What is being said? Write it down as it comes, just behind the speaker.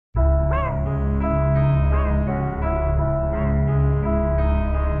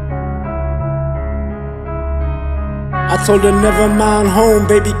I told her never mind home,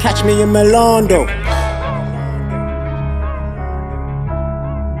 baby, catch me in Milan though.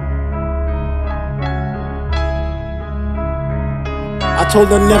 I told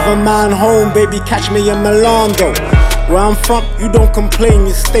her never mind home, baby, catch me in Milan though. Where I'm from, you don't complain,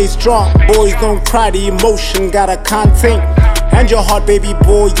 you stay strong. Boys don't cry, the emotion gotta contain. And your heart, baby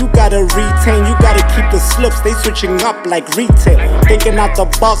boy, you gotta retain. You gotta keep the slips, they switching up like retail. Thinking out the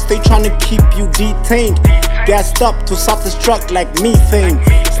box, they tryna keep you detained. Gassed up to self-destruct like methane.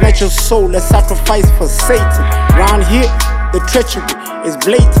 Snatch your soul, let's sacrifice for Satan. Round here, the treachery is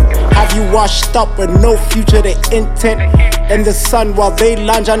blatant. Have you washed up with no future, the intent? In the sun while they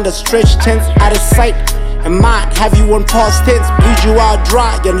lounge under stretch tents. Out of sight and mind, have you on past tense. Bleed you out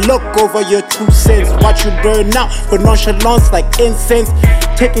dry and look over your 2 cents. Watch you burn out with nonchalance like incense.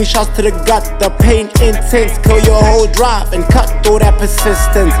 Taking shots to the gut, the pain intense. Kill your whole drive and cut through that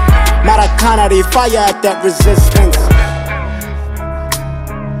persistence. Maracana, they fire at that resistance.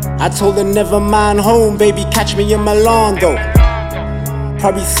 I told her never mind home, baby, catch me in Milan though.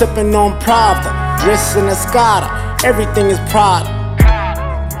 Probably sipping on Pravda, dressed in a Escada, everything is Prada.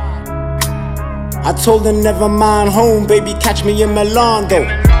 I told her never mind home, baby, catch me in Milan though.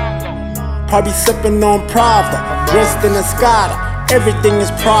 Probably sipping on Pravda, dressed in a Escada, everything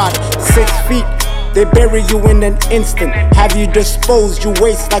is Prada. 6 feet, they bury you in an instant. Have you disposed, you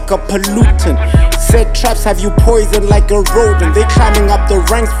waste like a pollutant. Set traps have you poisoned like a rodent. They climbing up the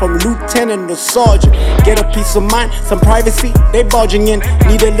ranks from lieutenant to sergeant. Get a peace of mind, some privacy, they barging in.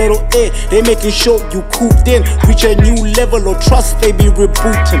 Need a little air, they making sure you cooped in. Reach a new level of trust, they be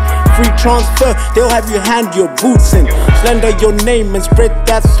rebooting. Free transfer, they'll have you hand your boots in. Slender your name and spread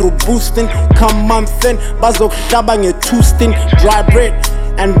that through boosting. Come month in, bazok shabang your toasting. Dry bread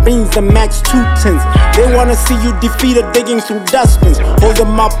and beans, the max 2 tins. They wanna see you defeated, digging through dustbins. Hold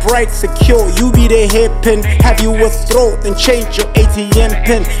them upright, secure, you be their hairpin. Have you withdraw, then change your ATM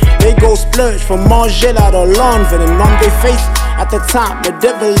pin. They go splurge from Margella to Lonville. And on their face, at the time, the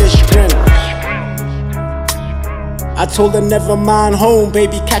devilish grin. I told her never mind home,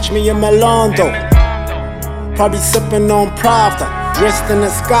 baby, catch me in Milan though. Probably sipping on Pravda, dressed in a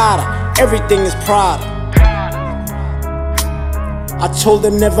Escada, everything is Prada. I told her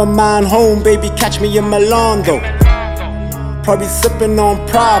never mind home, baby, catch me in Milan though. Probably sipping on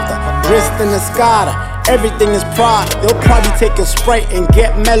Pravda, dressed in a Escada, everything is Prada. They'll probably take a Sprite and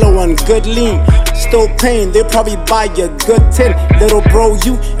get mellow and good lean. Still paying, they'll probably buy you good 10. Little bro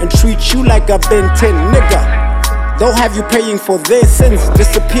you and treat you like a Ben 10 nigga. They'll have you paying for their sins.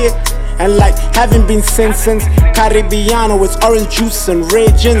 Disappear and like haven't been since Caribbeano with orange juice and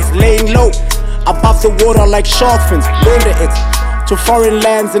red gins. Laying low above the water like shark fins. Learn it to foreign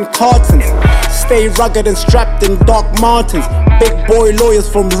lands and cartons. Stay rugged and strapped in dark mountains. Big boy lawyers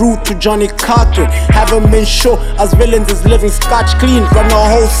from Rude to Johnny Carter. Haven't been sure as villains is living scotch clean. Run the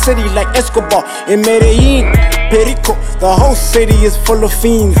whole city like Escobar in Medellin. Perico, the whole city is full of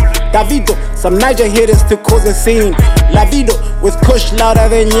fiends. Davido, some Niger hitters to cause a scene. Lavido, with kush louder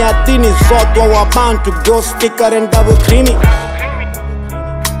than Yatini. Soto bound to go thicker than double creamy.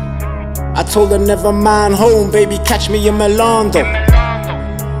 I told her never mind home, baby, catch me in Milan though.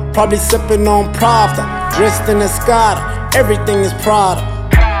 Probably sipping on Pravda, dressed in a Escada, everything is Prada.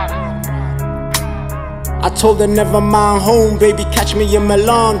 I told her never mind home, baby, catch me in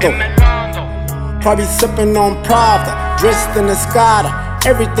Milan though. Probably sipping on Pravda, dressed in a Escada,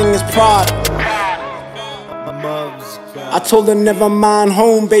 everything is Prada. I told her never mind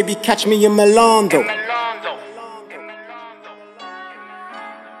home, baby, catch me in Milan though.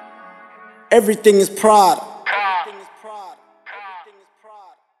 Everything is Prada.